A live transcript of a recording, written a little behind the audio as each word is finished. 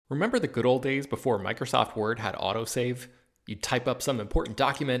Remember the good old days before Microsoft Word had autosave? You'd type up some important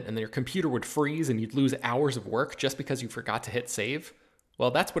document and then your computer would freeze and you'd lose hours of work just because you forgot to hit save?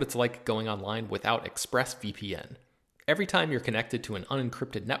 Well, that's what it's like going online without ExpressVPN. Every time you're connected to an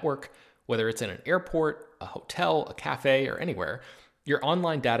unencrypted network, whether it's in an airport, a hotel, a cafe, or anywhere, your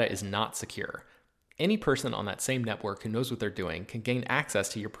online data is not secure. Any person on that same network who knows what they're doing can gain access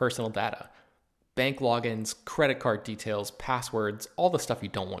to your personal data. Bank logins, credit card details, passwords, all the stuff you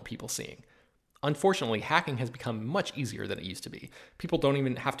don't want people seeing. Unfortunately, hacking has become much easier than it used to be. People don't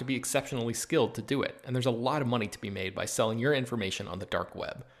even have to be exceptionally skilled to do it, and there's a lot of money to be made by selling your information on the dark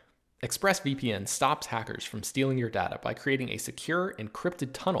web. ExpressVPN stops hackers from stealing your data by creating a secure, encrypted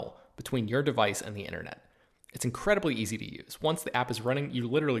tunnel between your device and the internet. It's incredibly easy to use. Once the app is running, you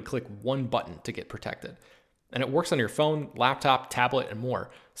literally click one button to get protected. And it works on your phone, laptop, tablet, and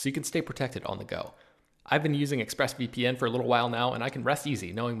more, so you can stay protected on the go. I've been using ExpressVPN for a little while now, and I can rest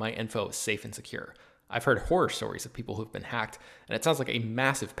easy knowing my info is safe and secure. I've heard horror stories of people who've been hacked, and it sounds like a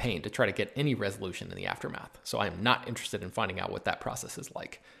massive pain to try to get any resolution in the aftermath, so I am not interested in finding out what that process is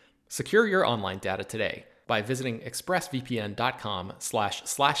like. Secure your online data today by visiting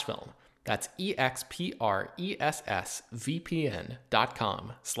expressvpn.com/film. That's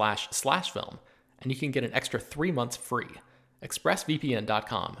expressvpn.com//film. And you can get an extra 3 months free.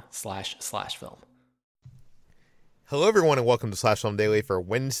 expressvpn.com//film. Hello, everyone, and welcome to Slash Film Daily for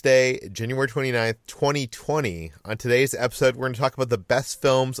Wednesday, January 29th, 2020. On today's episode, we're going to talk about the best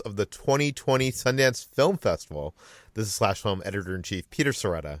films of the 2020 Sundance Film Festival. This is Slash Film Editor-in-Chief Peter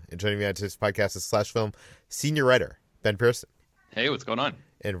Sciretta, and joining me on today's podcast is Slash Film Senior Writer Ben Pearson. Hey, what's going on?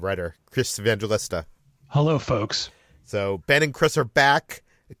 And writer Chris Evangelista. Hello, folks. So Ben and Chris are back.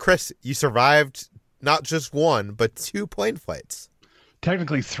 Chris, you survived not just one, but 2 plane flights.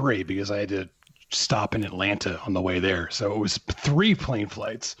 Technically 3, because I had to stop in Atlanta on the way there. So it was 3 plane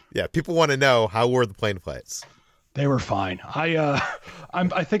flights. Yeah, people want to know, how were the plane flights? They were fine. I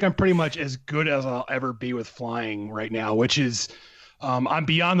think I'm pretty much as good as I'll ever be with flying right now, which is I'm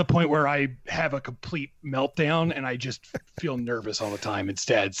beyond the point where I have a complete meltdown and I just feel nervous all the time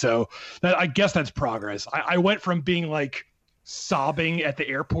instead. So I guess that's progress. I went from being like sobbing at the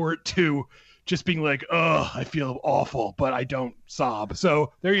airport to just being like, oh, I feel awful, but I don't sob.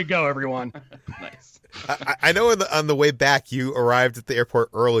 So there you go, everyone. Nice. I know on the way back, you arrived at the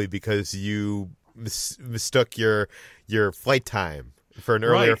airport early because you mistook your flight time for an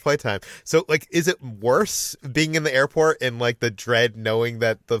earlier flight time. So, like, is it worse being in the airport and, like, the dread knowing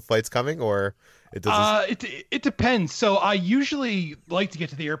that the flight's coming, or it doesn't? It depends. So I usually like to get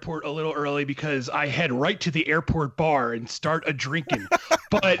to the airport a little early because I head right to the airport bar and start a drinking.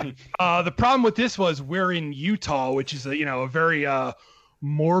 But the problem with this was we're in Utah, which is a very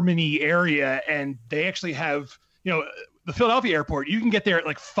Mormon-y area, and they actually have the Philadelphia airport. You can get there at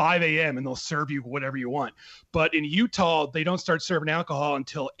like 5 a.m. and they'll serve you whatever you want. But in Utah, they don't start serving alcohol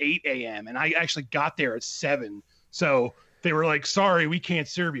until 8 a.m. And I actually got there at 7. So they were like, sorry, we can't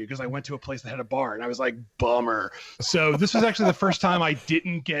serve you, because I went to a place that had a bar. And I was like, bummer. So this was actually the first time I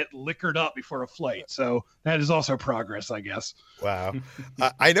didn't get liquored up before a flight. So that is also progress, I guess. Wow.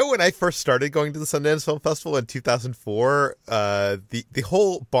 I know when I first started going to the Sundance Film Festival in 2004, the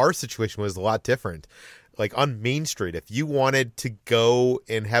whole bar situation was a lot different. Like on Main Street, if you wanted to go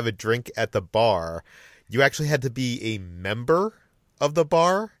and have a drink at the bar, you actually had to be a member of the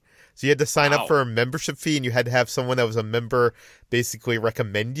bar. So you had to sign up for a membership fee, and you had to have someone that was a member basically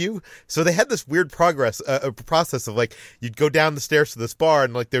recommend you. So they had this weird process of, like, you'd go down the stairs to this bar,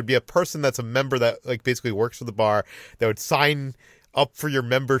 and, like, there'd be a person that's a member that, like, basically works for the bar that would sign up for your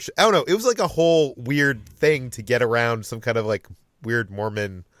membership. I don't know. It was like a whole weird thing to get around some kind of, like, weird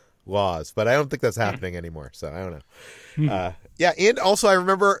Mormon laws, but I don't think that's happening anymore. So I don't know. Yeah. And also I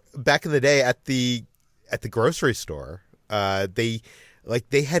remember back in the day at the grocery store, they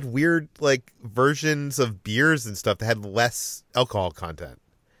had weird, like, versions of beers and stuff that had less alcohol content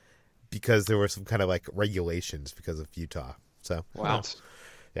because there were some kind of, like, regulations because of Utah. So, wow.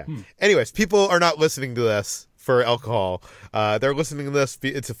 Yeah. Anyways, people are not listening to this for alcohol. They're listening to this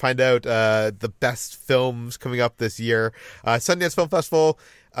to find out the best films coming up this year. Sundance Film Festival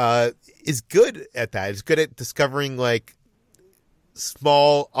is good at that. It's good at discovering, like,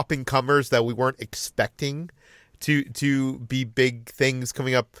 small up-and-comers that we weren't expecting to be big things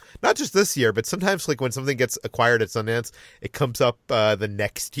coming up, not just this year, but sometimes, like, when something gets acquired at Sundance, it comes up the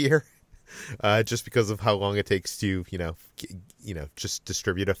next year, just because of how long it takes to, just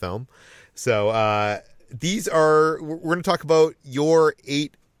distribute a film. So we're going to talk about your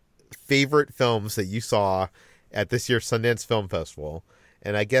 8 favorite films that you saw at this year's Sundance Film Festival.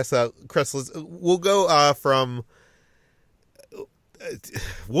 And I guess, Chris, we'll go from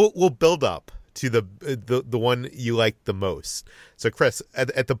we'll build up to the one you like the most. So, Chris,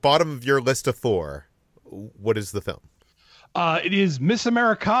 at the bottom of your list of 4, what is the film? It is Miss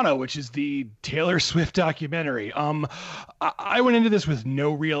Americana, which is the Taylor Swift documentary. I went into this with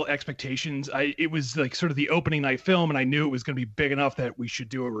no real expectations. It was like sort of the opening night film, and I knew it was going to be big enough that we should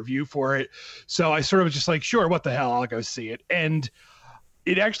do a review for it. So I sort of was just like, sure, what the hell, I'll go see it. And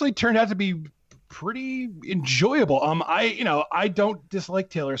it actually turned out to be pretty enjoyable. I don't dislike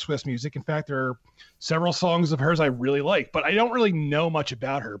Taylor Swift's music. In fact, there are several songs of hers I really like, but I don't really know much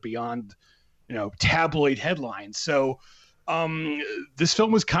about her beyond, tabloid headlines. So this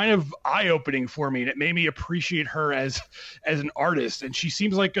film was kind of eye-opening for me, and it made me appreciate her as an artist. And she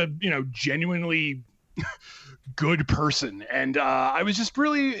seems like a genuinely good person, and I was just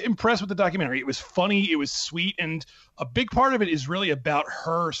really impressed with the documentary. It was funny, it was sweet, and a big part of it is really about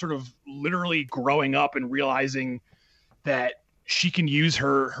her sort of literally growing up and realizing that she can use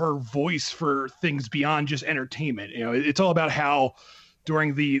her voice for things beyond just entertainment. It's all about how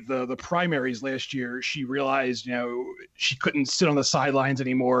during the primaries last year, she realized, she couldn't sit on the sidelines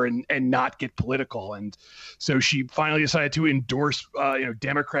anymore and not get political. And so she finally decided to endorse,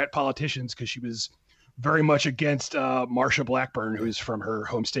 Democrat politicians, because she was very much against Marsha Blackburn, who's from her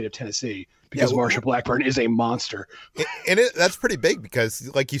home state of Tennessee, because Marsha Blackburn is a monster. And that's pretty big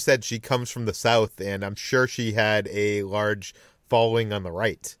because, like you said, she comes from the South, and I'm sure she had a large following on the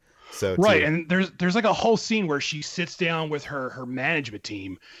right. So right, and there's like a whole scene where she sits down with her management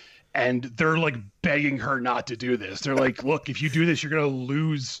team, and they're like begging her not to do this. They're like, look, if you do this, you're going to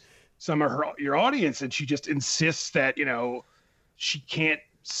lose some of your audience. And she just insists that, she can't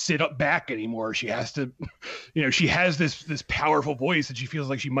sit up back anymore. She has to, she has this powerful voice, and she feels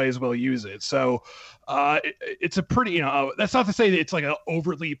like she might as well use it. So it's a pretty, that's not to say that it's like an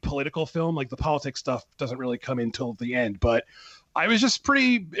overtly political film. Like the politics stuff doesn't really come in till the end, but I was just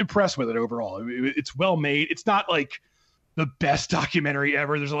pretty impressed with it overall. It's well made. It's not like the best documentary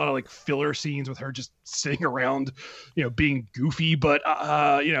ever. There's a lot of like filler scenes with her just sitting around, being goofy. But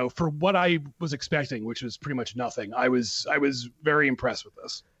for what I was expecting, which was pretty much nothing, I was very impressed with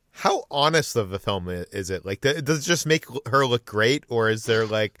this. How honest of a film is it? Like, does it just make her look great, or is there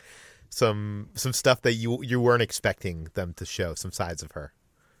like some stuff that you weren't expecting them to show, some sides of her?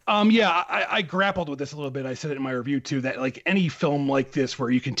 I grappled with this a little bit. I said it in my review too, that like any film like this where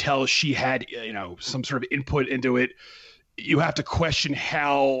you can tell she had, some sort of input into it, you have to question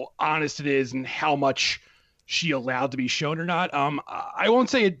how honest it is and how much she allowed to be shown or not. I won't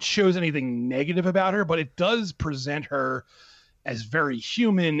say it shows anything negative about her, but it does present her as very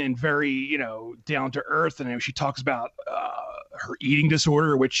human and very, down to earth. And she talks about her eating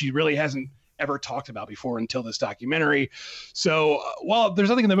disorder, which she really hasn't ever talked about before until this documentary. So while there's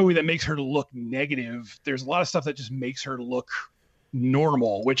nothing in the movie that makes her look negative, there's a lot of stuff that just makes her look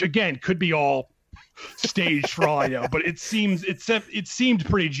normal, which again could be all staged for all I know, but it seemed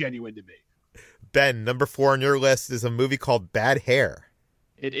pretty genuine to me. Ben, number 4 on your list is a movie called Bad Hair.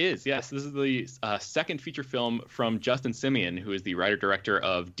 It is, yes. This is the second feature film from Justin Simien, who is the writer-director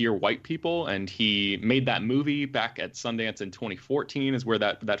of Dear White People, and he made that movie back at Sundance in 2014 is where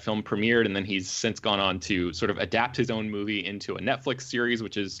that film premiered, and then he's since gone on to sort of adapt his own movie into a Netflix series,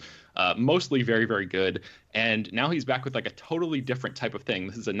 which is mostly very, very good. And now he's back with like a totally different type of thing.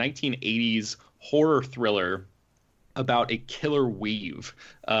 This is a 1980s horror thriller about a killer weave.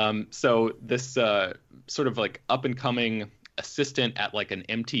 So this sort of like up-and-coming assistant at like an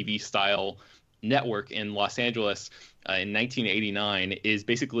MTV style network in Los Angeles in 1989 is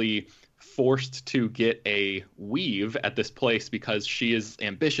basically forced to get a weave at this place because she is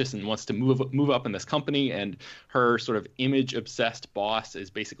ambitious and wants to move up in this company, and her sort of image obsessed boss is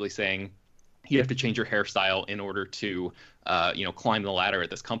basically saying you have to change your hairstyle in order to climb the ladder at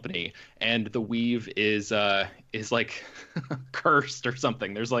this company. And the weave is like cursed or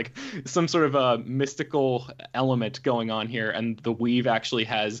something. There's like some sort of a mystical element going on here, and the weave actually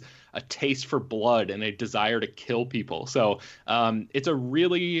has a taste for blood and a desire to kill people. So it's a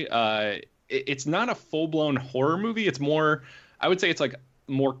really it's not a full-blown horror movie. It's more, I would say it's like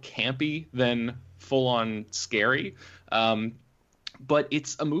more campy than full-on scary. But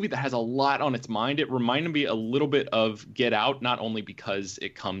it's a movie that has a lot on its mind. It reminded me a little bit of Get Out, not only because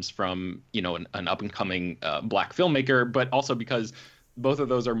it comes from, an up-and-coming black filmmaker, but also because both of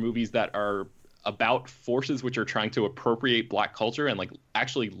those are movies that are about forces which are trying to appropriate black culture and like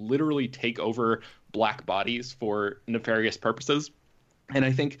actually literally take over black bodies for nefarious purposes. And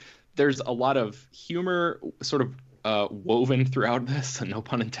I think there's a lot of humor sort of woven throughout this, no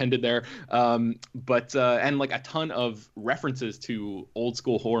pun intended there. But and like a ton of references to old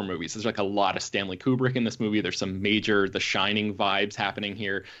school horror movies. There's like a lot of Stanley Kubrick in this movie. There's some major The Shining vibes happening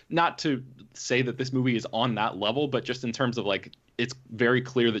here. Not to say that this movie is on that level, but just in terms of like, it's very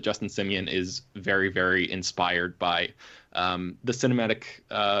clear that Justin Simien is very, very inspired by the cinematic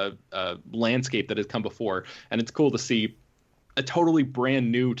landscape that has come before. And it's cool to see a totally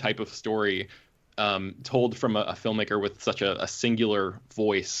brand new type of story told from a filmmaker with such a singular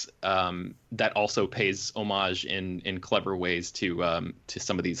voice that also pays homage in clever ways to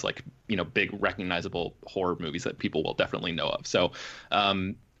some of these, like, you know, big recognizable horror movies that people will definitely know of. So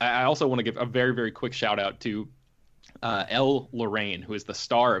I also want to give a very, very quick shout out to Elle Lorraine, who is the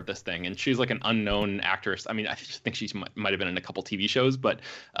star of this thing, and she's like an unknown actress. I mean, I think she might have been in a couple TV shows, but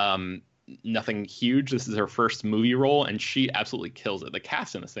nothing huge. This is her first movie role, and she absolutely kills it. The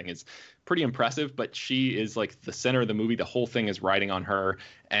cast in this thing is pretty impressive, but she is like the center of the movie. The whole thing is riding on her,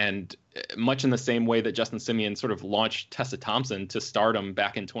 and much in the same way that Justin Simien sort of launched Tessa Thompson to stardom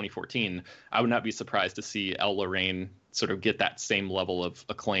back in 2014, I would not be surprised to see Elle Lorraine sort of get that same level of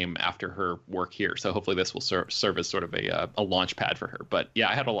acclaim after her work here. So hopefully this will serve as sort of a launch pad for her. But yeah,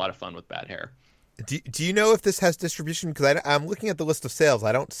 I had a lot of fun with Bad Hair. Do you know if this has distribution? Because I'm looking at the list of sales.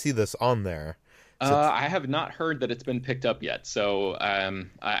 I don't see this on there. I have not heard that it's been picked up yet. So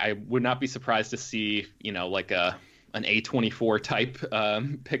I would not be surprised to see, you know, like an A24 type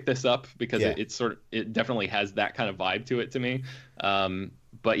pick this up, because it definitely has that kind of vibe to it to me.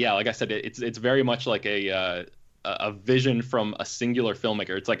 But yeah, like I said, it's very much like a vision from a singular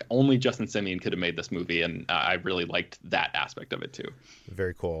filmmaker. It's like only Justin Simien could have made this movie, and I really liked that aspect of it too.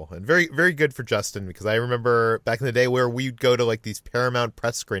 Very cool, and very, very good for Justin, because I remember back in the day where we'd go to like these Paramount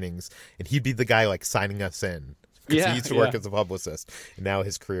press screenings, and he'd be the guy like signing us in. Because he used to work as a publicist, and now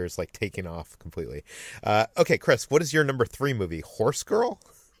his career is like taking off completely. Okay, Chris, what is your number 3 movie? Horse Girl?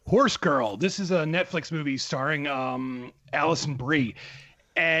 Horse Girl. This is a Netflix movie starring Alison Brie.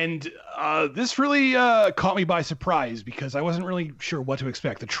 And this really caught me by surprise, because I wasn't really sure what to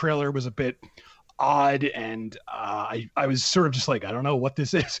expect. The trailer was a bit odd, and I was sort of just like, I don't know what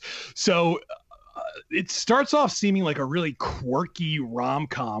this is. So it starts off seeming like a really quirky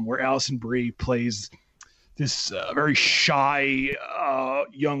rom-com where Alison Brie plays this very shy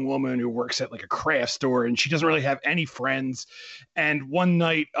young woman who works at like a craft store, and she doesn't really have any friends. And one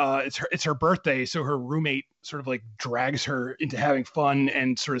night it's her birthday, so her roommate sort of like drags her into having fun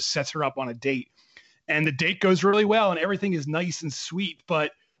and sort of sets her up on a date. And the date goes really well, and everything is nice and sweet.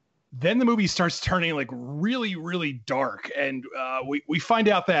 But then the movie starts turning like really, really dark, and we find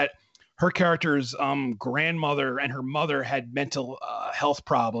out that her character's grandmother and her mother had mental health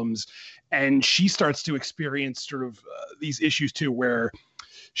problems, and she starts to experience sort of these issues too, where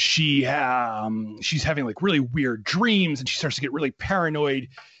she's having like really weird dreams, and she starts to get really paranoid,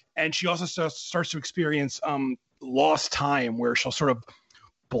 and she also starts to experience lost time, where she'll sort of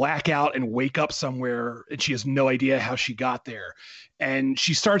black out and wake up somewhere, and she has no idea how she got there. And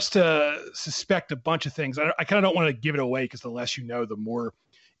she starts to suspect a bunch of things. I kind of don't want to give it away, because the less you know, the more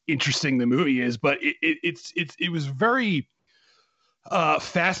interesting the movie is. But it was very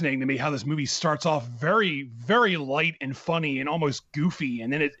fascinating to me how this movie starts off very, very light and funny and almost goofy,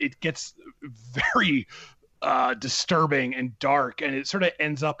 and then it gets very disturbing and dark, and it sort of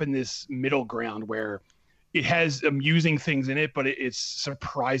ends up in this middle ground where it has amusing things in it, but it's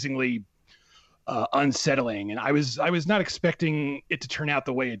surprisingly unsettling. And I was not expecting it to turn out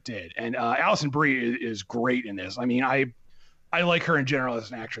the way it did. And Alison Brie is great in this. I mean, I like her in general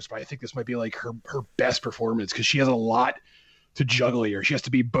as an actress, but I think this might be like her best performance, because she has a lot to juggle here. She has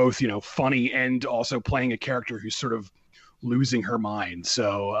to be both, you know, funny and also playing a character who's sort of losing her mind.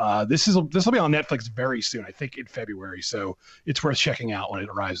 So this will be on Netflix very soon, I think in February. So it's worth checking out when it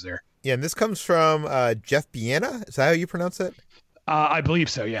arrives there. Yeah, and this comes from Jeff Biena. Is that how you pronounce it? I believe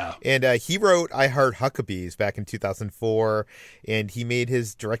so, yeah. And he wrote I Heart Huckabees back in 2004, and he made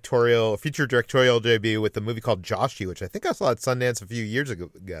his feature directorial debut with a movie called Joshy, which I think I saw at Sundance a few years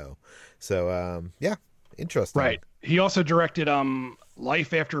ago. So, yeah, interesting. Right. He also directed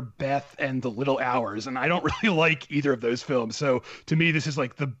Life After Beth and The Little Hours, and I don't really like either of those films. So to me, this is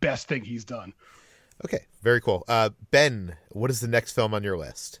like the best thing he's done. Okay, very cool. Ben, what is the next film on your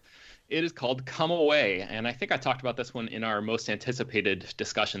list? It is called Come Away, and I think I talked about this one in our most anticipated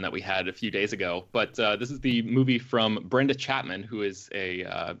discussion that we had a few days ago. But this is the movie from Brenda Chapman, who is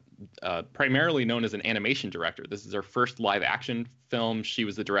primarily known as an animation director. This is her first live-action film. She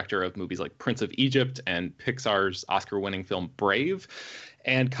was the director of movies like Prince of Egypt and Pixar's Oscar-winning film Brave.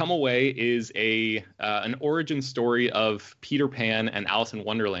 And Come Away is an origin story of Peter Pan and Alice in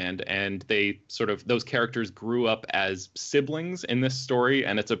Wonderland, and those characters grew up as siblings in this story,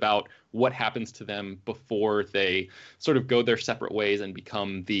 and it's about what happens to them before they sort of go their separate ways and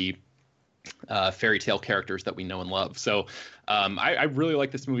become the fairy tale characters that we know and love. So I really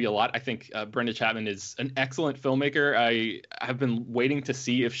like this movie a lot. I think Brenda Chapman is an excellent filmmaker. I have been waiting to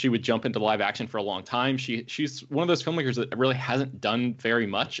see if she would jump into live action for a long time. She's one of those filmmakers that really hasn't done very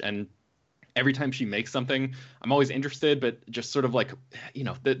much, and every time she makes something, I'm always interested, but just sort of like,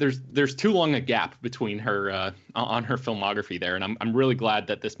 there's too long a gap between her on her filmography there. And I'm really glad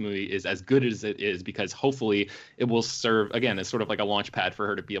that this movie is as good as it is, because hopefully it will serve, again, as sort of like a launch pad for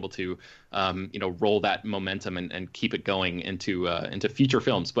her to be able to, roll that momentum and keep it going into future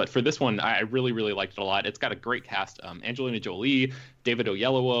films. But for this one, I really, really liked it a lot. It's got a great cast. Angelina Jolie, David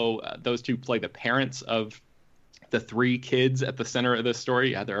Oyelowo, those two play the parents of the three kids at the center of this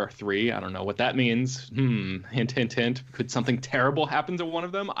story. Yeah, there are three. I don't know what that means. Hint, hint, hint. Could something terrible happen to one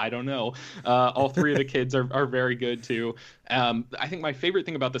of them? I don't know. All three of the kids are very good too. I think my favorite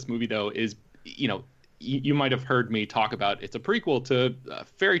thing about this movie, though, is, you might have heard me talk about it's a prequel to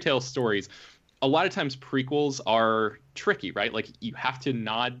fairy tale stories. A lot of times prequels are tricky, right? Like, you have to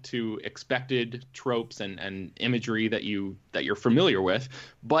nod to expected tropes and imagery that you're familiar with.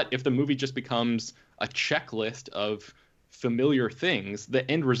 But if the movie just becomes a checklist of familiar things, the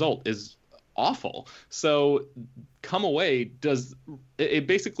end result is awful. So Come Away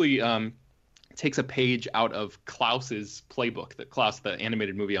basically takes a page out of Klaus's playbook, that Klaus, the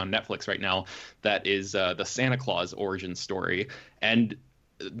animated movie on Netflix right now, that is the Santa Claus origin story. And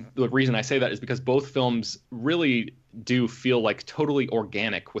the reason I say that is because both films really do feel like totally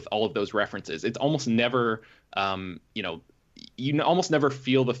organic with all of those references. It's almost never, you almost never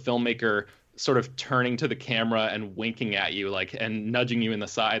feel the filmmaker sort of turning to the camera and winking at you, like, and nudging you in the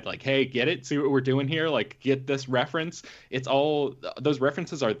side, like, hey, get it? See what we're doing here? Like, get this reference? It's all, those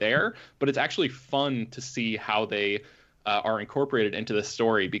references are there, but it's actually fun to see how they are incorporated into the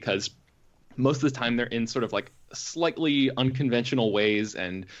story, because most of the time they're in sort of like slightly unconventional ways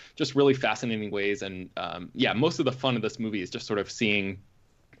and just really fascinating ways. And most of the fun of this movie is just sort of seeing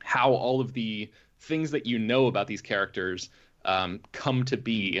how all of the things that you know about these characters come to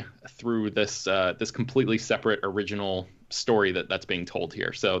be through this completely separate original story that's being told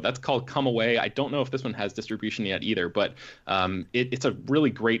here. So that's called Come Away. I don't know if this one has distribution yet either, but it's a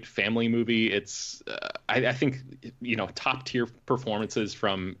really great family movie. It's I think top tier performances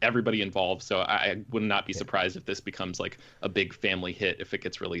from everybody involved. So I would not be surprised if this becomes like a big family hit if it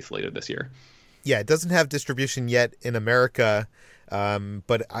gets released later this year. Yeah, it doesn't have distribution yet in America,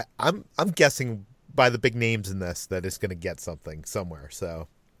 but I'm guessing by the big names in this that it's going to get something somewhere. So,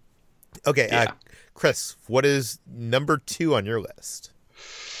 okay, yeah. Chris, what is number 2 on your list?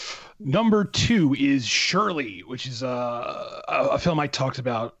 Number 2 is Shirley, which is a film I talked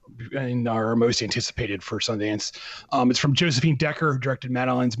about in our most anticipated for Sundance. It's from Josephine Decker, who directed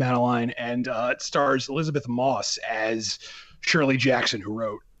Madeline's Madeline, and it stars Elizabeth Moss as Shirley Jackson, who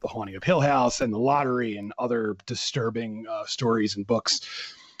wrote The Haunting of Hill House and The Lottery and other disturbing stories and books.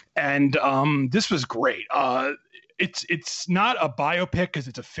 And this was great. It's not a biopic because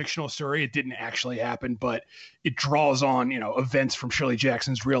it's a fictional story. It didn't actually happen, but it draws on, events from Shirley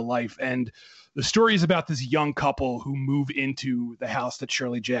Jackson's real life. And the story is about this young couple who move into the house that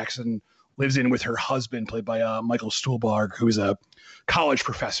Shirley Jackson lives in with her husband, played by Michael Stuhlbarg, who is a college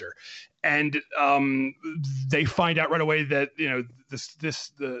professor. And they find out right away that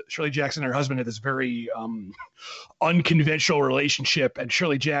the Shirley Jackson and her husband had this very unconventional relationship, and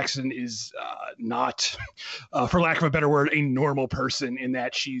Shirley Jackson is not, for lack of a better word, a normal person, in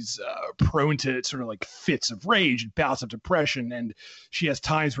that she's prone to sort of like fits of rage and bouts of depression, and she has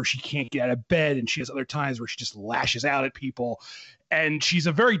times where she can't get out of bed, and she has other times where she just lashes out at people. And she's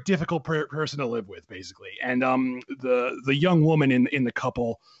a very difficult person to live with, basically. And the young woman in the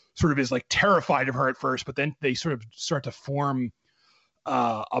couple sort of is like terrified of her at first, but then they sort of start to form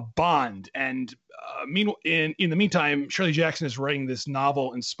a bond. And meanwhile, in the meantime, Shirley Jackson is writing this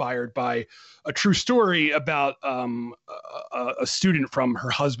novel inspired by a true story about a student from her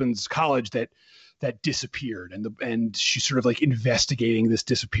husband's college that disappeared, and she's sort of like investigating this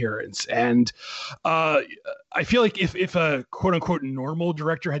disappearance. And I feel like if a quote unquote normal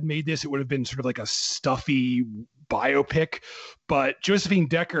director had made this, it would have been sort of like a stuffy biopic. But Josephine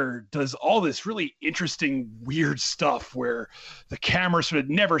Decker does all this really interesting, weird stuff where the camera sort of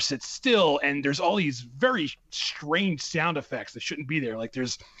never sits still, and there's all these very strange sound effects that shouldn't be there. Like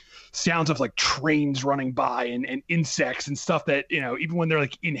there's sounds of like trains running by and insects and stuff that, even when they're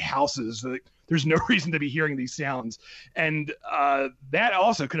like in houses, they're there's no reason to be hearing these sounds. And that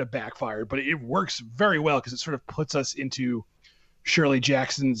also could have backfired, but it works very well because it sort of puts us into Shirley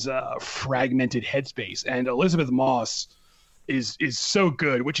Jackson's fragmented headspace. And Elizabeth Moss is so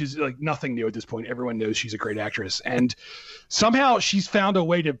good, which is like nothing new at this point. Everyone knows she's a great actress, and somehow she's found a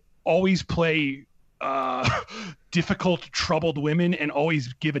way to always play difficult, troubled women and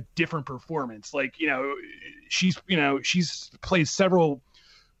always give a different performance. Like, she's played several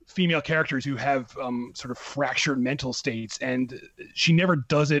female characters who have sort of fractured mental states, and she never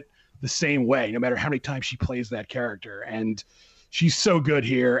does it the same way, no matter how many times she plays that character. And she's so good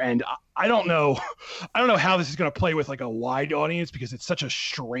here. And I don't know how this is going to play with like a wide audience because it's such a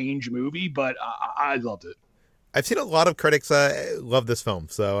strange movie, but I loved it. I've seen a lot of critics love this film,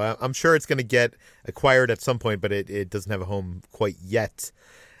 so I'm sure it's going to get acquired at some point, but it doesn't have a home quite yet.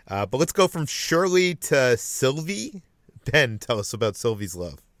 But let's go from Shirley to Sylvie. Ben, tell us about Sylvie's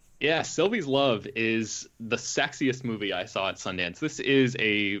Love. Yeah, Sylvie's Love is the sexiest movie I saw at Sundance. This is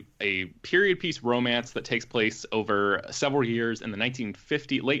a period piece romance that takes place over several years in the late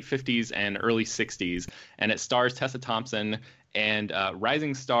 50s and early 60s, and it stars Tessa Thompson and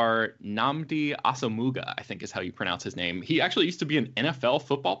rising star Nnamdi Asomugha, I think is how you pronounce his name. He actually used to be an NFL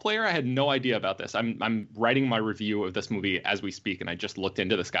football player. I had no idea about this. I'm writing my review of this movie as we speak, and I just looked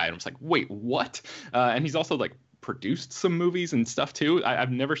into this guy and I was like, wait, what? And he's also like produced some movies and stuff too.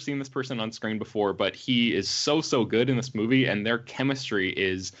 I've never seen this person on screen before, but he is so good in this movie, and their chemistry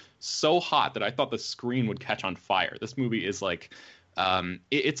is so hot that I thought the screen would catch on fire. This movie is like,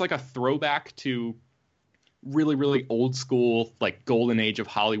 it's like a throwback to really old school, like golden age of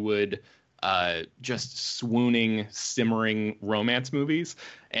Hollywood, just swooning, simmering romance movies.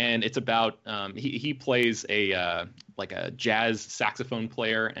 And it's about he plays a jazz saxophone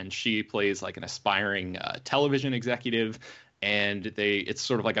player, and she plays like an aspiring television executive. And it's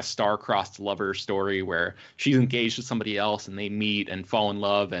sort of like a star-crossed lover story where she's engaged to somebody else and they meet and fall in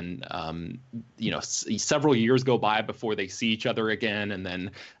love, and several years go by before they see each other again, and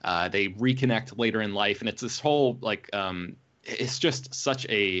then they reconnect later in life. And it's this whole it's just such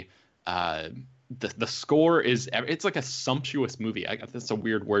a the score it's like a sumptuous movie. That's a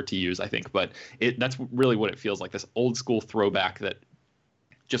weird word to use, I think, but that's really what it feels like, this old school throwback that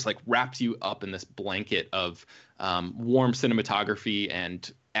just like wraps you up in this blanket of warm cinematography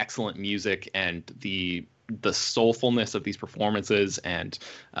and excellent music and the soulfulness of these performances. And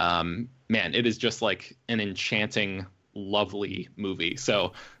man, it is just like an enchanting, lovely movie.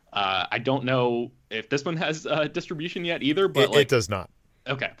 So I don't know if this one has distribution yet either, but it does not.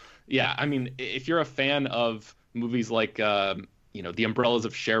 Okay. Yeah. I mean, if you're a fan of movies like The Umbrellas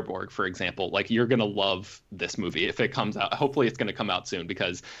of Cherbourg, for example, like, you're going to love this movie if it comes out. Hopefully it's going to come out soon,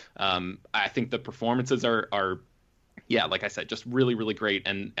 because I think the performances are, yeah, like I said, just really great.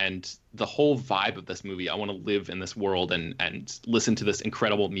 And the whole vibe of this movie, I want to live in this world and listen to this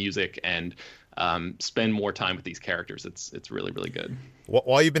incredible music and spend more time with these characters. It's really good.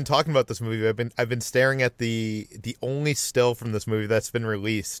 While you've been talking about this movie, I've been staring at the only still from this movie that's been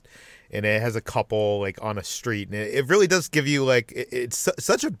released, and it has a couple like on a street, and it really does give you like it's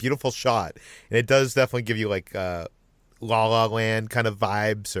such a beautiful shot, and it does definitely give you like La La Land kind of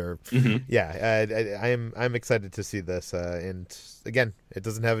vibes, or I'm excited to see this. And again, it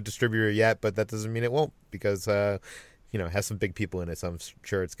doesn't have a distributor yet, but that doesn't mean it won't, because it has some big people in it, so I'm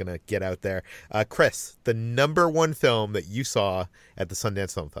sure it's gonna get out there. Chris, the number one film that you saw at the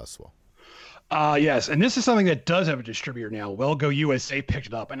Sundance Film Festival. Yes, and this is something that does have a distributor now. Well Go USA picked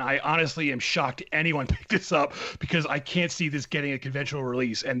it up, and I honestly am shocked anyone picked this up, because I can't see this getting a conventional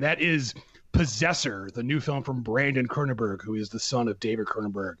release, and that is Possessor, the new film from Brandon Cronenberg, who is the son of David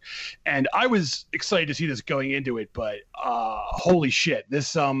Cronenberg. And I was excited to see this going into it, but holy shit,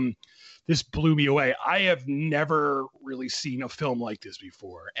 this blew me away. I have never really seen a film like this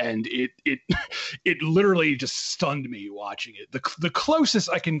before, and it literally just stunned me watching it. The closest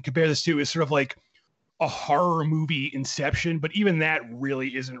I can compare this to is sort of like a horror movie Inception, but even that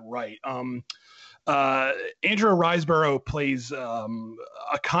really isn't right. Andrea Riseborough plays a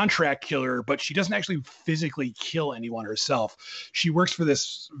contract killer, but she doesn't actually physically kill anyone herself. She works for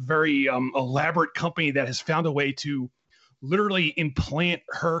this very elaborate company that has found a way to literally implant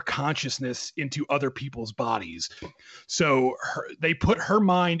her consciousness into other people's bodies. So they put her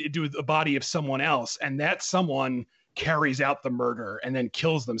mind into the body of someone else, and that someone carries out the murder and then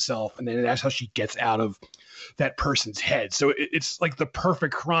kills themselves, and then that's how she gets out of that person's head. So it's like the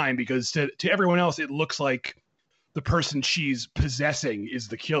perfect crime, because to everyone else it looks like the person she's possessing is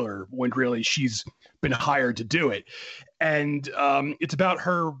the killer, when really she's been hired to do it. And it's about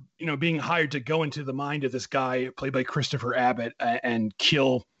her, being hired to go into the mind of this guy played by Christopher Abbott and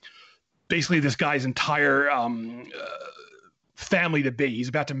kill basically this guy's entire family to be. He's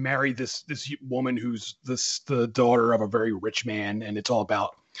about to marry this woman who's the daughter of a very rich man, and it's all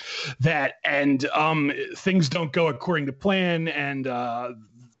about that. And things don't go according to plan, and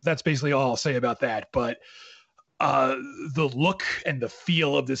that's basically all I'll say about that. But the look and the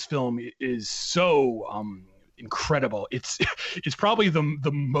feel of this film is so incredible. It's probably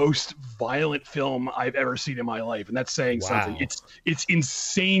the most violent film I've ever seen in my life, and that's saying something. It's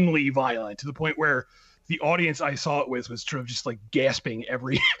insanely violent to the point where the audience I saw it with was sort of just like gasping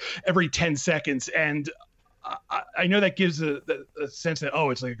every 10 seconds. And I know that gives a sense that,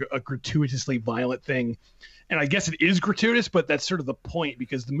 it's like a gratuitously violent thing. And I guess it is gratuitous, but that's sort of the point,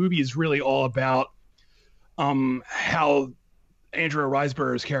 because the movie is really all about how Andrea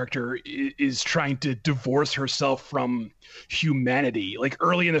Riseborough's character is trying to divorce herself from humanity. Like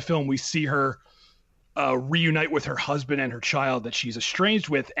early in the film, we see her reunite with her husband and her child that she's estranged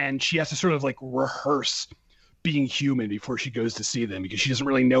with, and she has to sort of like rehearse being human before she goes to see them, because she doesn't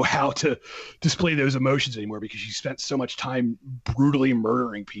really know how to display those emotions anymore, because she spent so much time brutally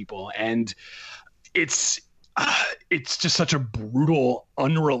murdering people. And it's just such a brutal,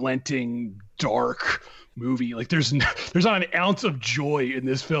 unrelenting, dark movie. Like there's not an ounce of joy in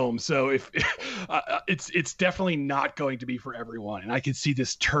this film. So if it's definitely not going to be for everyone, and I could see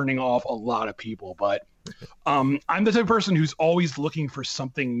this turning off a lot of people. But I'm the type of person who's always looking for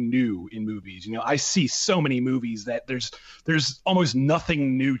something new in movies. You know, I see so many movies that there's almost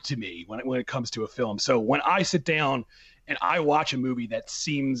nothing new to me when it comes to a film. So when I sit down and I watch a movie that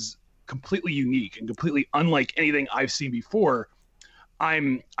seems completely unique and completely unlike anything I've seen before,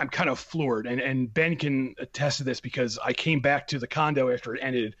 I'm kind of floored, and Ben can attest to this, because I came back to the condo after it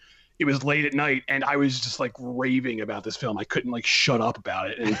ended. It was late at night, and I was just like raving about this film. I couldn't like shut up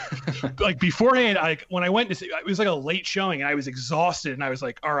about it. And like beforehand, when I went to see, it was like a late showing, and I was exhausted, and I was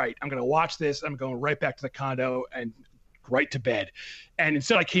like, all right, I'm gonna watch this. I'm going right back to the condo and right to bed. And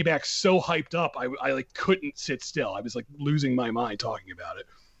instead, I came back so hyped up, I like couldn't sit still. I was like losing my mind talking about it.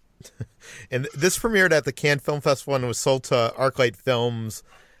 And this premiered at the Cannes Film Festival and was sold to ArcLight Films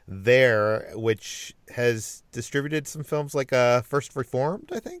there, which has distributed some films like First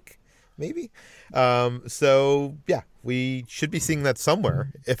Reformed, I think, maybe. So yeah, we should be seeing that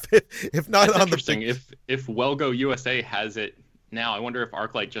somewhere. If not That's on interesting. the If Wellgo USA has it now, I wonder if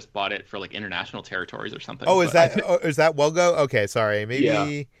ArcLight just bought it for like international territories or something. Oh, is that Wellgo? Okay, sorry, maybe.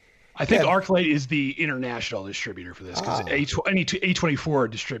 Yeah. I think ArcLight is the international distributor for this, because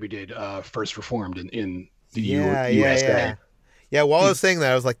A24 distributed First Reformed in the USA. Yeah, while I was saying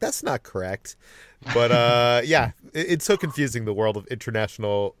that, I was like, that's not correct. But yeah, it's so confusing, the world of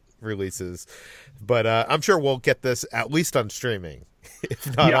international releases. But I'm sure we'll get this at least on streaming.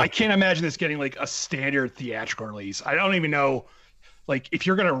 If not I can't imagine this getting like a standard theatrical release. I don't even know. Like, if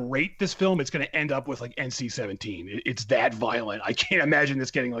you're going to rate this film, it's going to end up with like NC-17. It's that violent. I can't imagine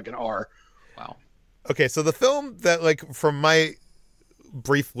this getting like an R. Wow. Okay, so the film that, like, from my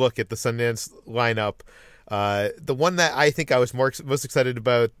brief look at the Sundance lineup, the one that I think I was most excited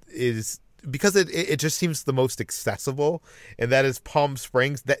about is because it just seems the most accessible, and that is Palm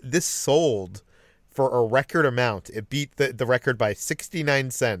Springs. That this sold for a record amount. It beat the record by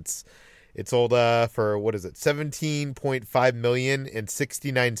 69 cents. It sold for, what is it, $17.5 million and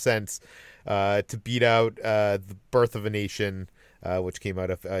 69 cents to beat out The Birth of a Nation, which came out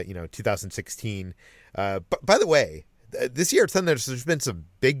of 2016. But by the way, this year at Sundance, there's been some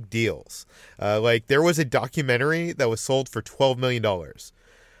big deals. Like there was a documentary that was sold for $12 million. Wow.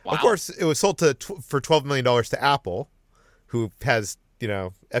 Of course, it was sold for $12 million to Apple, who has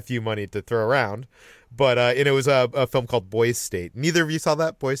FU money to throw around. But and it was a film called Boys State. Neither of you saw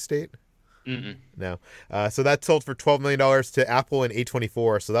that, Boys State? Mm-mm. No. So that sold for $12 million to Apple and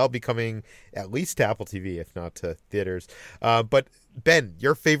A24. So that'll be coming at least to Apple TV, if not to theaters. But Ben,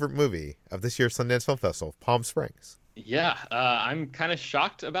 your favorite movie of this year's Sundance Film Festival, Palm Springs. Yeah, I'm kind of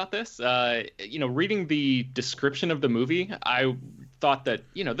shocked about this. Reading the description of the movie, I thought that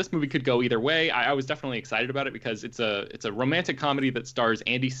this movie could go either way. I was definitely excited about it because it's a romantic comedy that stars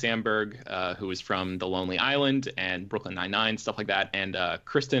Andy Samberg, who is from The Lonely Island and Brooklyn Nine-Nine, stuff like that, and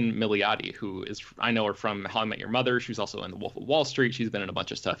Kristen Milioti, who is, I know her from How I Met Your Mother. She was also in The Wolf of Wall Street. She's been in a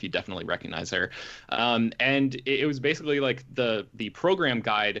bunch of stuff. You definitely recognize her. And it was basically like the program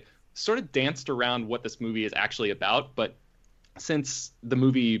guide sort of danced around what this movie is actually about, but since the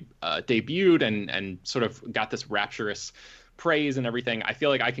movie debuted and sort of got this rapturous praise and everything, I feel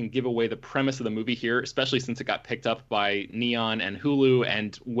like I can give away the premise of the movie here, especially since it got picked up by Neon and Hulu,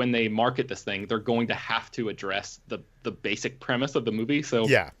 and when they market this thing, they're going to have to address the basic premise of the movie. So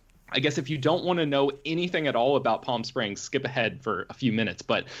yeah, I guess if you don't want to know anything at all about Palm Springs, skip ahead for a few minutes.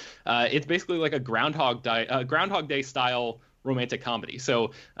 But it's basically like a Groundhog Day style romantic comedy.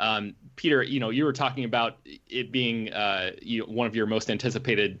 So, Peter, you were talking about it being one of your most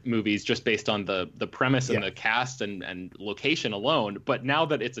anticipated movies just based on the premise and the cast and location alone. But now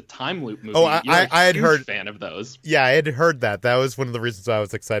that it's a time loop movie, I had heard fan of those. Yeah, I had heard that. That was one of the reasons I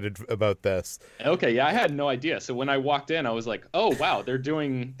was excited about this. Okay, yeah, I had no idea. So when I walked in, I was like, oh wow, they're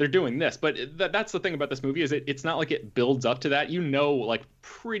doing this. But that's the thing about this movie is it's not like it builds up to that. Like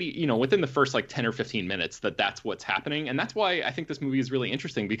pretty, within the first like 10 or 15 minutes that's what's happening. And that's why I think this movie is really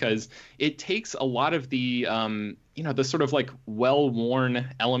interesting, because it takes a lot of the the sort of like well-worn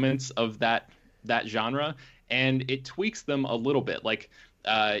elements of that genre, and it tweaks them a little bit. Like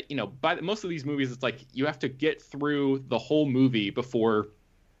by most of these movies, it's like you have to get through the whole movie before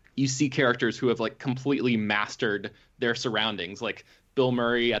you see characters who have like completely mastered their surroundings, like Bill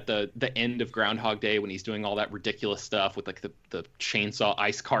Murray at the end of Groundhog Day when he's doing all that ridiculous stuff with like the chainsaw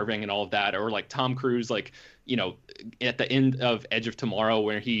ice carving and all of that, or like Tom Cruise, like at the end of Edge of Tomorrow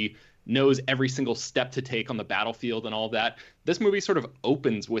where he knows every single step to take on the battlefield and all of that. This movie sort of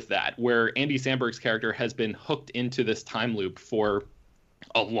opens with that, where Andy Samberg's character has been hooked into this time loop for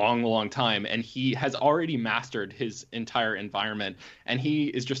a long, long time, and he has already mastered his entire environment, and he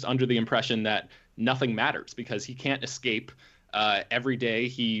is just under the impression that nothing matters because he can't escape. Every day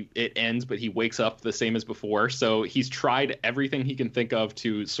it ends, but he wakes up the same as before. So he's tried everything he can think of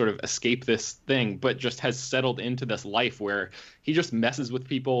to sort of escape this thing, but just has settled into this life where he just messes with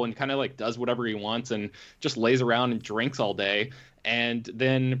people and kind of like does whatever he wants and just lays around and drinks all day. And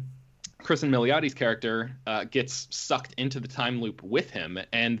then Kristen Miliotti's character gets sucked into the time loop with him,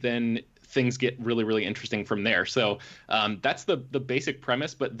 and then things get really, really interesting from there. So that's the basic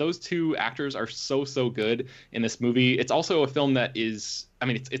premise, but those two actors are so good in this movie. It's also a film that is,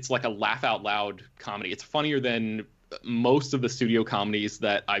 it's like a laugh out loud comedy. It's funnier than most of the studio comedies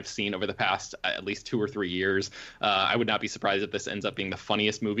that I've seen over the past at least 2 or 3 years. I would not be surprised if this ends up being the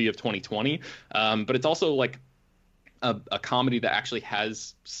funniest movie of 2020. But it's also like a comedy that actually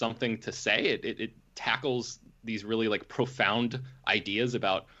has something to say. It tackles these really like profound ideas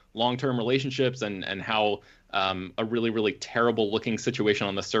about long-term relationships and how a really, really terrible looking situation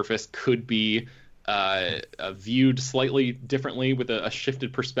on the surface could be viewed slightly differently with a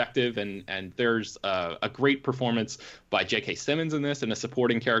shifted perspective. And there's a great performance by J.K. Simmons in this, and a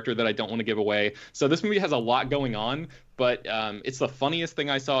supporting character that I don't want to give away. So this movie has a lot going on, but it's the funniest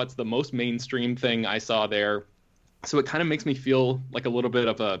thing I saw. It's the most mainstream thing I saw there. So it kind of makes me feel like a little bit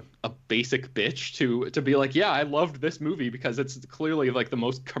of a basic bitch to be like, yeah, I loved this movie because it's clearly like the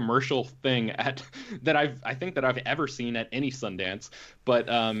most commercial thing that I've ever seen at any Sundance. But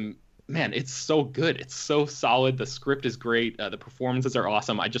man, it's so good. It's so solid. The script is great. The performances are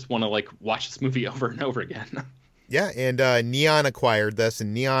awesome. I just want to like watch this movie over and over again. Yeah, and Neon acquired this,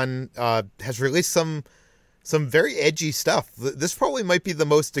 and Neon has released some very edgy stuff. This probably might be the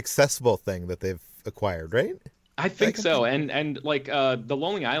most accessible thing that they've acquired, right? I think so. And like The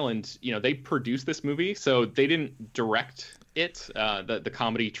Lonely Island, they produced this movie, so they didn't direct it. The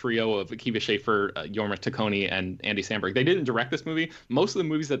comedy trio of Akiva Schaffer, Jorma Taccone, and Andy Samberg, they didn't direct this movie. Most of the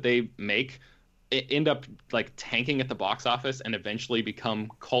movies that they make end up like tanking at the box office and eventually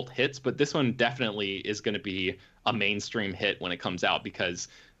become cult hits. But this one definitely is going to be a mainstream hit when it comes out, because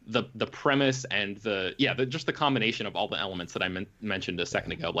the premise and just the combination of all the elements that I mentioned a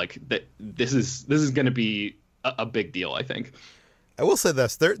second ago, like that this is going to be a big deal, I think. I will say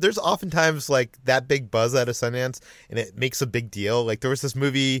this. There's oftentimes like that big buzz out of Sundance and it makes a big deal. Like there was this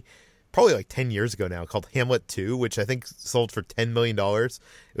movie probably like 10 years ago now called Hamlet 2, which I think sold for $10 million.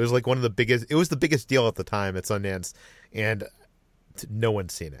 It was like it was the biggest deal at the time at Sundance, and no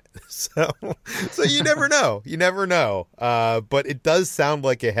one's seen it. So you never know. You never know. But it does sound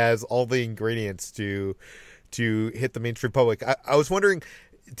like it has all the ingredients to hit the mainstream public. I was wondering,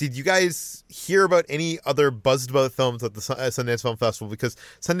 did you guys hear about any other buzzed about films at the Sundance Film Festival? Because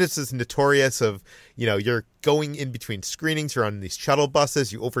Sundance is notorious of, you're going in between screenings, you're on these shuttle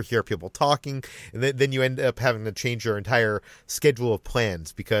buses, you overhear people talking, and then you end up having to change your entire schedule of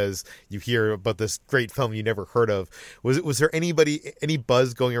plans because you hear about this great film you never heard of. Was there any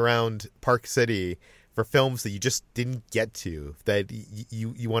buzz going around Park City for films that you just didn't get to that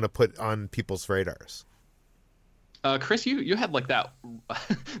you want to put on people's radars? Chris, you had like that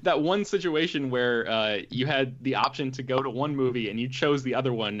one situation where you had the option to go to one movie and you chose the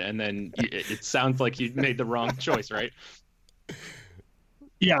other one, and then it sounds like you made the wrong choice, right?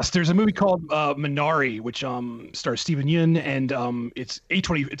 Yes, there's a movie called Minari, which stars Steven Yeun, and it's an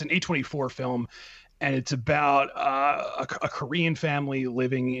A24 film. and it's about a Korean family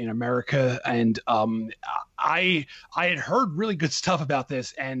living in America. And I had heard really good stuff about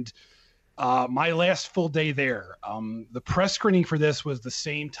this, and my last full day there, the press screening for this was the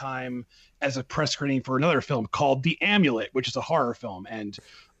same time as a press screening for another film called The Amulet, which is a horror film. And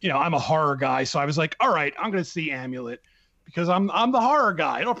I'm a horror guy, so I was like, all right, I'm going to see Amulet because I'm the horror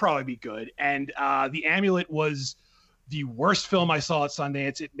guy. It'll probably be good. And The Amulet was the worst film I saw at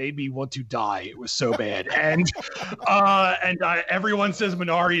Sundance. It made me want to die. It was so bad. And everyone says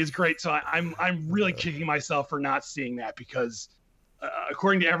Minari is great, so I'm really kicking myself for not seeing that because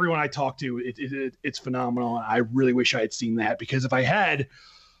according to everyone I talked to, it's phenomenal. And I really wish I had seen that because if I had,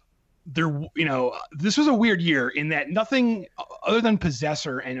 this was a weird year in that nothing other than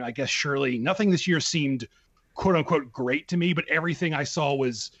Possessor and I guess Shirley, nothing this year seemed quote unquote great to me, but everything I saw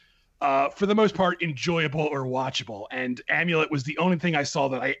was for the most part enjoyable or watchable. And Amulet was the only thing I saw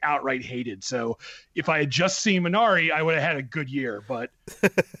that I outright hated. So if I had just seen Minari, I would have had a good year, but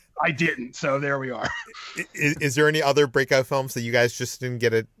I didn't. So there we are. Is there any other breakout films that you guys just didn't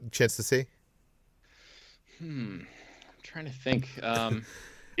get a chance to see? I'm trying to think.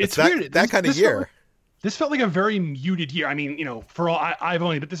 It's that, weird. That kind of year. This felt like a very muted year. I mean, for all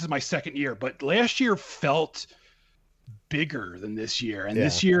but this is my second year, but last year felt bigger than this year. And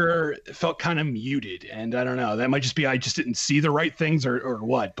this year felt kind of muted. And I don't know, that might just be, I just didn't see the right things or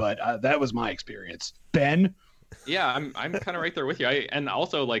what, but that was my experience. Ben? Yeah, I'm kind of right there with you. And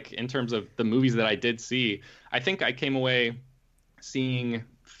also like in terms of the movies that I did see, I think I came away seeing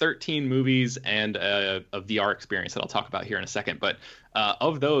 13 movies and a VR experience that I'll talk about here in a second. But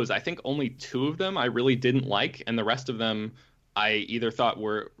of those, I think only 2 of them I really didn't like, and the rest of them I either thought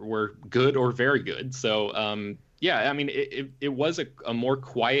were good or very good. So yeah, I mean, it was a more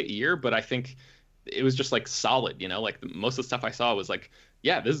quiet year, but I think it was just like solid, like most of the stuff I saw was like,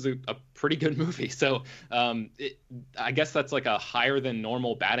 yeah, this is a pretty good movie. So I guess that's like a higher than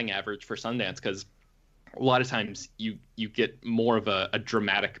normal batting average for Sundance, because a lot of times you get more of a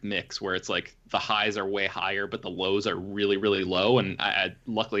dramatic mix where it's like the highs are way higher, but the lows are really, really low. And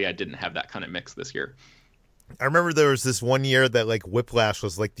luckily I didn't have that kind of mix this year. I remember there was this one year that like Whiplash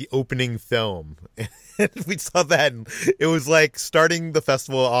was like the opening film. And we saw that, and it was like starting the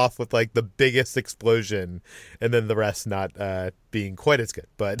festival off with like the biggest explosion, and then the rest not being quite as good.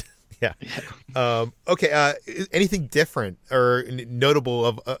 But yeah. Okay. Anything different or notable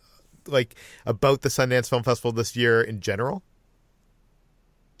of like about the Sundance Film Festival this year in general?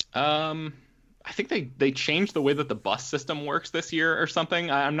 I think they changed the way that the bus system works this year or something.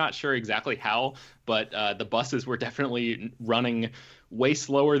 I'm not sure exactly how, but the buses were definitely running way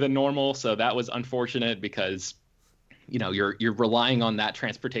slower than normal. So that was unfortunate because, you're relying on that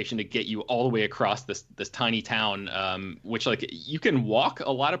transportation to get you all the way across this tiny town, which like you can walk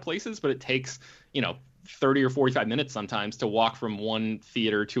a lot of places, but it takes, 30 or 45 minutes sometimes to walk from one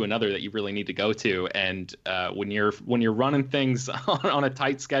theater to another that you really need to go to. And when you're running things on a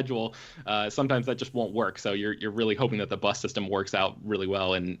tight schedule, sometimes that just won't work. So you're really hoping that the bus system works out really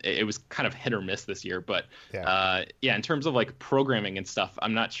well. And it was kind of hit or miss this year. But in terms of like programming and stuff,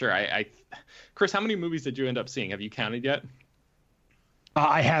 I'm not sure. Chris, how many movies did you end up seeing? Have you counted yet?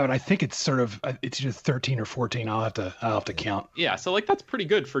 I haven't. I think it's it's either 13 or 14. I'll have to count. Yeah, so like that's pretty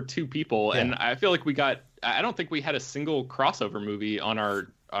good for 2 people, and I feel like I don't think we had a single crossover movie on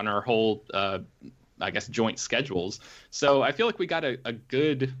our whole I guess joint schedules. So I feel like we got a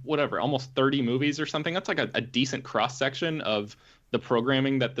good almost 30 movies or something. That's like a decent cross section of the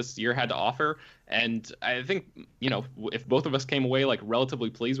programming that this year had to offer. And I think, if both of us came away like relatively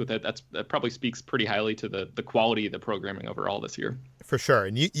pleased with it, that probably speaks pretty highly to the quality of the programming overall this year. For sure.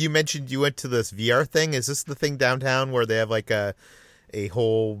 And you mentioned you went to this VR thing. Is this the thing downtown where they have like a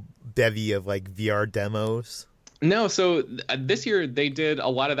whole bevy of like VR demos? No, so this year they did a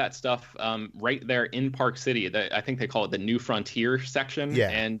lot of that stuff right there in Park City. I think they call it the New Frontier section. Yeah.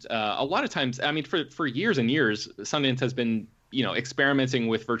 And a lot of times, I mean, for years and years, Sundance has been experimenting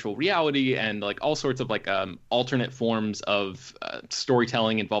with virtual reality and like all sorts of like alternate forms of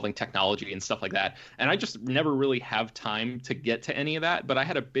storytelling involving technology and stuff like that. And I just never really have time to get to any of that. But I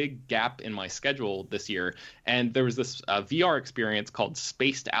had a big gap in my schedule this year. And there was this VR experience called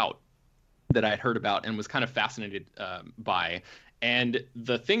Spaced Out that I had heard about and was kind of fascinated by. And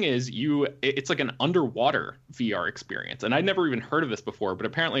the thing is, it's like an underwater VR experience. And I'd never even heard of this before, but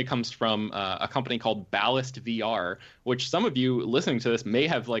apparently it comes from a company called Ballast VR, which some of you listening to this may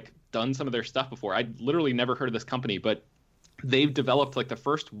have like done some of their stuff before. I'd literally never heard of this company, but they've developed like the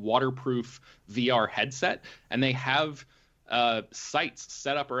first waterproof VR headset, and they have sites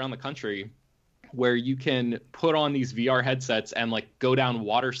set up around the country where you can put on these VR headsets and like go down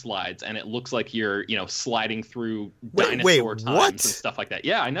water slides, and it looks like you're, sliding through dinosaur times what? and stuff like that.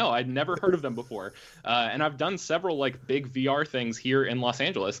 Yeah, I know. I'd never heard of them before. And I've done several like big VR things here in Los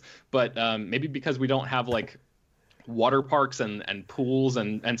Angeles, but maybe because we don't have like water parks and pools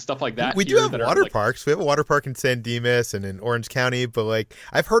and stuff like that. We do have water parks. We have a water park in San Dimas and in Orange County, but like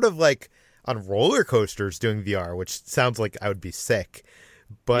I've heard of like on roller coasters doing VR, which sounds like I would be sick.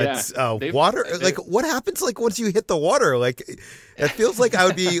 But water, like what happens like once you hit the water? Like it feels like I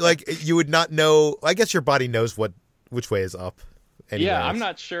would be like you would not know. I guess your body knows which way is up. Anyways. Yeah, I'm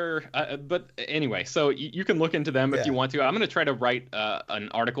not sure. But anyway, so you can look into them if you want to. I'm going to try to write an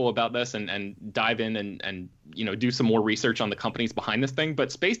article about this and dive in and do some more research on the companies behind this thing.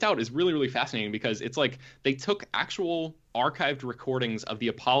 But Spaced Out is really, really fascinating because it's like they took actual archived recordings of the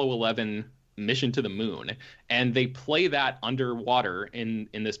Apollo 11 mission to the moon, and they play that underwater in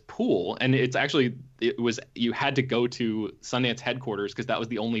this pool. And you had to go to Sundance headquarters because that was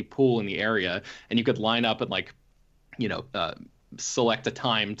the only pool in the area, and you could line up and like select a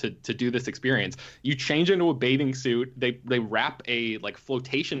time to do this experience. You change into a bathing suit, they wrap a like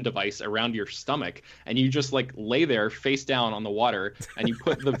flotation device around your stomach, and you just like lay there face down on the water, and you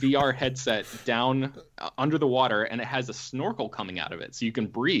put the VR headset down under the water, and it has a snorkel coming out of it so you can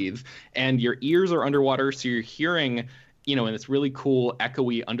breathe, and your ears are underwater, so you're hearing in this really cool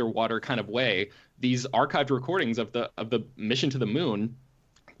echoey underwater kind of way these archived recordings of the mission to the moon,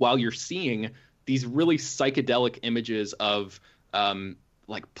 while you're seeing these really psychedelic images of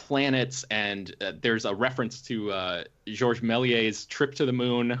like planets, and there's a reference to Georges Méliès's trip to the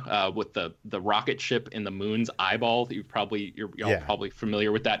moon with the rocket ship in the moon's eyeball. You're all probably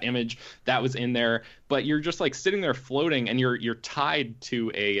familiar with that image. That was in there, but you're just like sitting there floating, and you're tied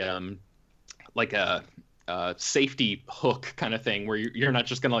to a safety hook kind of thing where you're not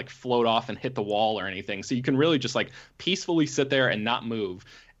just gonna like float off and hit the wall or anything. So you can really just like peacefully sit there and not move,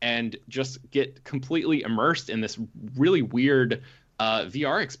 and just get completely immersed in this really weird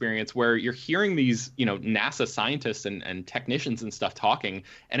VR experience where you're hearing these, NASA scientists and technicians and stuff talking.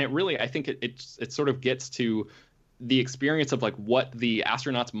 And it really, I think it sort of gets to the experience of like what the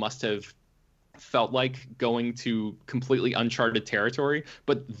astronauts must have felt like going to completely uncharted territory.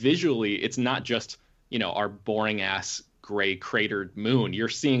 But visually, it's not just, our boring ass gray cratered moon. You're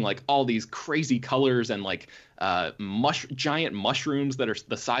seeing like all these crazy colors and like giant mushrooms that are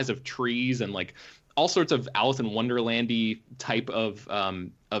the size of trees, and like all sorts of Alice in Wonderlandy type of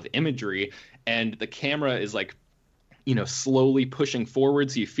imagery. And the camera is like slowly pushing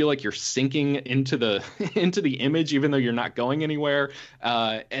forward, so you feel like you're sinking into the into the image, even though you're not going anywhere.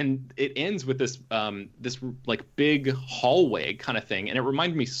 And it ends with this like big hallway kind of thing, and it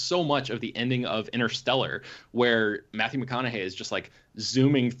reminded me so much of the ending of Interstellar, where Matthew McConaughey is just like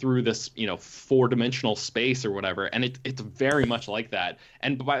zooming through this 4-dimensional space or whatever, and it's very much like that.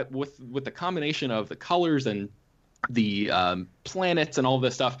 And with the combination of the colors and the planets and all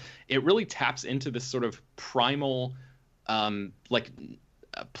this stuff, it really taps into this sort of primal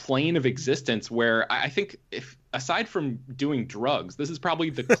plane of existence where I think, if aside from doing drugs, this is probably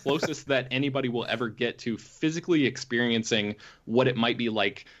the closest that anybody will ever get to physically experiencing what it might be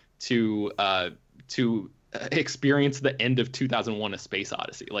like to experience the end of 2001: A Space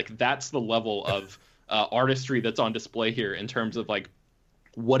Odyssey. Like that's the level of artistry that's on display here in terms of like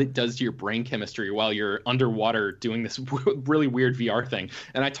what it does to your brain chemistry while you're underwater doing this really weird VR thing.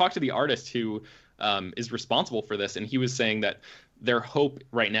 And I talked to the artist who is responsible for this, and he was saying that their hope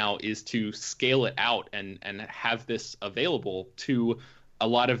right now is to scale it out and have this available to a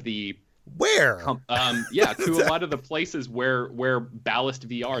lot of the to a lot of the places where Ballast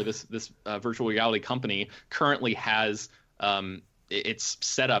VR, this virtual reality company, currently has its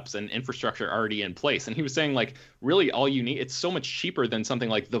setups and infrastructure already in place. And he was saying like really all you need, it's so much cheaper than something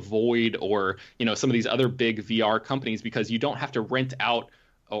like The Void or some of these other big VR companies, because you don't have to rent out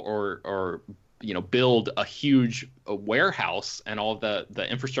or build a huge warehouse and all the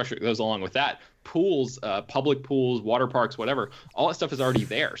infrastructure that goes along with that. Pools, public pools, water parks, whatever, all that stuff is already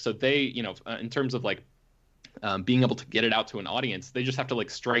there. So they, in terms of like being able to get it out to an audience, they just have to like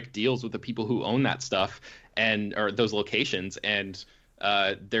strike deals with the people who own that stuff or those locations, and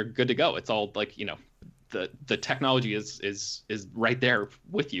they're good to go. It's all like, the technology is right there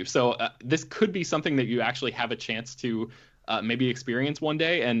with you. So this could be something that you actually have a chance to maybe experience one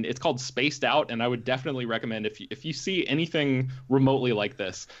day. And it's called Spaced Out, and I would definitely recommend if you see anything remotely like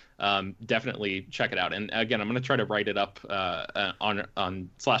this, definitely check it out. And again, I'm going to try to write it up on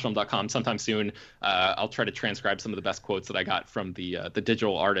slashfilm.com sometime soon. I'll try to transcribe some of the best quotes that I got from the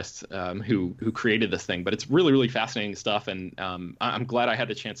digital artists who created this thing. But it's really, really fascinating stuff, and I'm glad I had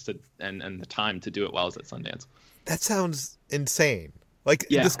the chance to and the time to do it while I was at Sundance. That sounds insane. Like,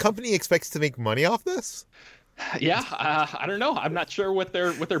 Yeah. this company expects to make money off this? Yeah, I don't know. I'm not sure what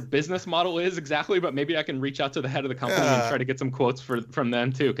their business model is exactly, but maybe I can reach out to the head of the company and try to get some quotes from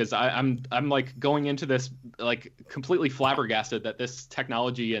them too. Because I'm like going into this like completely flabbergasted that this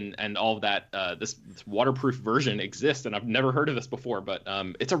technology and all of that this waterproof version exists, and I've never heard of this before. But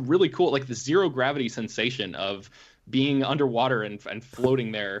it's a really cool, like, the zero gravity sensation of being underwater and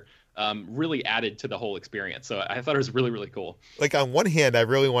floating there. Really added to the whole experience. So I thought it was really, really cool. Like, on one hand, I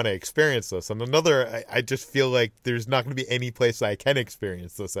really want to experience this. On another, I just feel like there's not going to be any place I can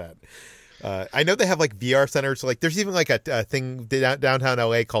experience this at. I know they have like VR centers. So, like, there's even like a thing downtown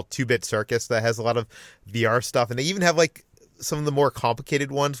LA called 2-Bit Circus that has a lot of VR stuff. And they even have like some of the more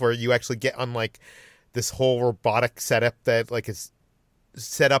complicated ones where you actually get on like this whole robotic setup that like is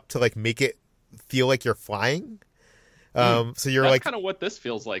set up to like make it feel like you're flying. So you're That's like kind of what this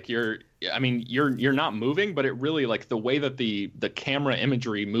feels like. You're not moving, but it really, like, the way that the camera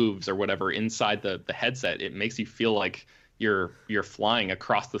imagery moves or whatever inside the headset, it makes you feel like you're flying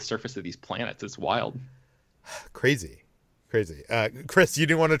across the surface of these planets. It's wild. crazy. Chris, you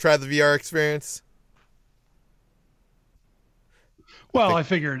didn't want to try the VR experience? Well, I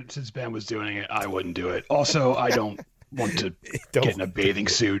figured since Ben was doing it, I wouldn't do it. Also, I don't want to get in a bathing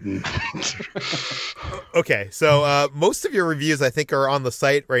suit and Okay, so most of your reviews, I think, are on the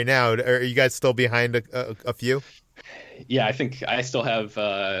site right now. Are you guys still behind a few? Yeah, I think I still have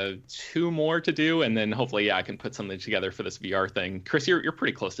 2 more to do, and then hopefully, I can put something together for this VR thing. Chris, you're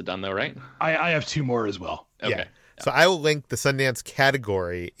pretty close to done though, right? I have 2 more as well. Okay. Yeah. So I will link the Sundance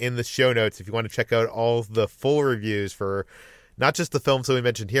category in the show notes if you want to check out all of the full reviews for not just the films that we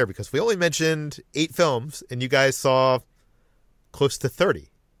mentioned here, because we only mentioned 8 films, and you guys saw close to 30.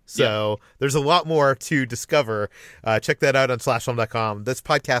 So there's a lot more to discover. Check that out on slashfilm.com. This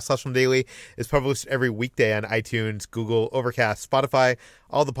podcast, Slash Film Daily, is published every weekday on iTunes, Google, Overcast, Spotify,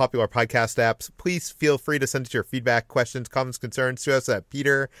 all the popular podcast apps. Please feel free to send us your feedback, questions, comments, concerns to us at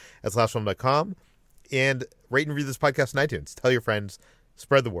peter@slashfilm.com. And rate and review this podcast on iTunes. Tell your friends,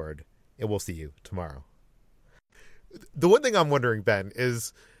 spread the word, and we'll see you tomorrow. The one thing I'm wondering, Ben,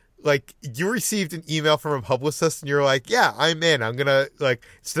 is, like, you received an email from a publicist and you're like, yeah, I'm in. I'm going to, like,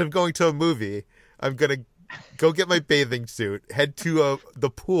 instead of going to a movie, I'm going to go get my bathing suit, head to the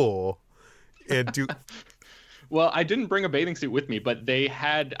pool, and do... Well, I didn't bring a bathing suit with me, but they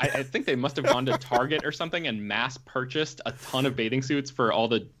had, I think they must have gone to Target or something and mass purchased a ton of bathing suits for all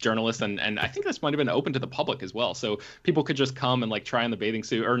the journalists. And I think this might have been open to the public as well. So people could just come and, like, try on the bathing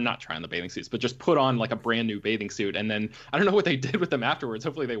suit, or not try on the bathing suits, but just put on like a brand new bathing suit. And then I don't know what they did with them afterwards.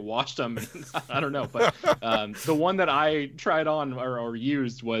 Hopefully they washed them. And, I don't know. But the one that I tried on or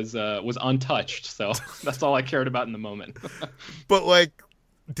used was untouched. So that's all I cared about in the moment. But, like,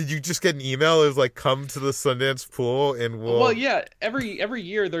 did you just get an email? It was like, come to the Sundance pool and we'll... Well, yeah. Every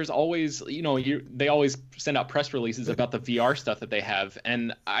year there's always, they always send out press releases about the VR stuff that they have.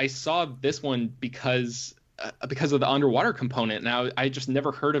 And I saw this one because of the underwater component. Now, I just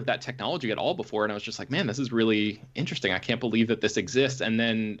never heard of that technology at all before. And I was just like, man, this is really interesting. I can't believe that this exists. And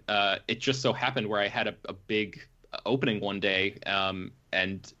then it just so happened where I had a big opening one day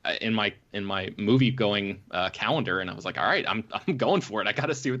and in my movie going calendar, and I was like, all right, I'm going for it. I got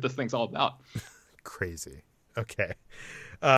to see what this thing's all about. Crazy. Okay.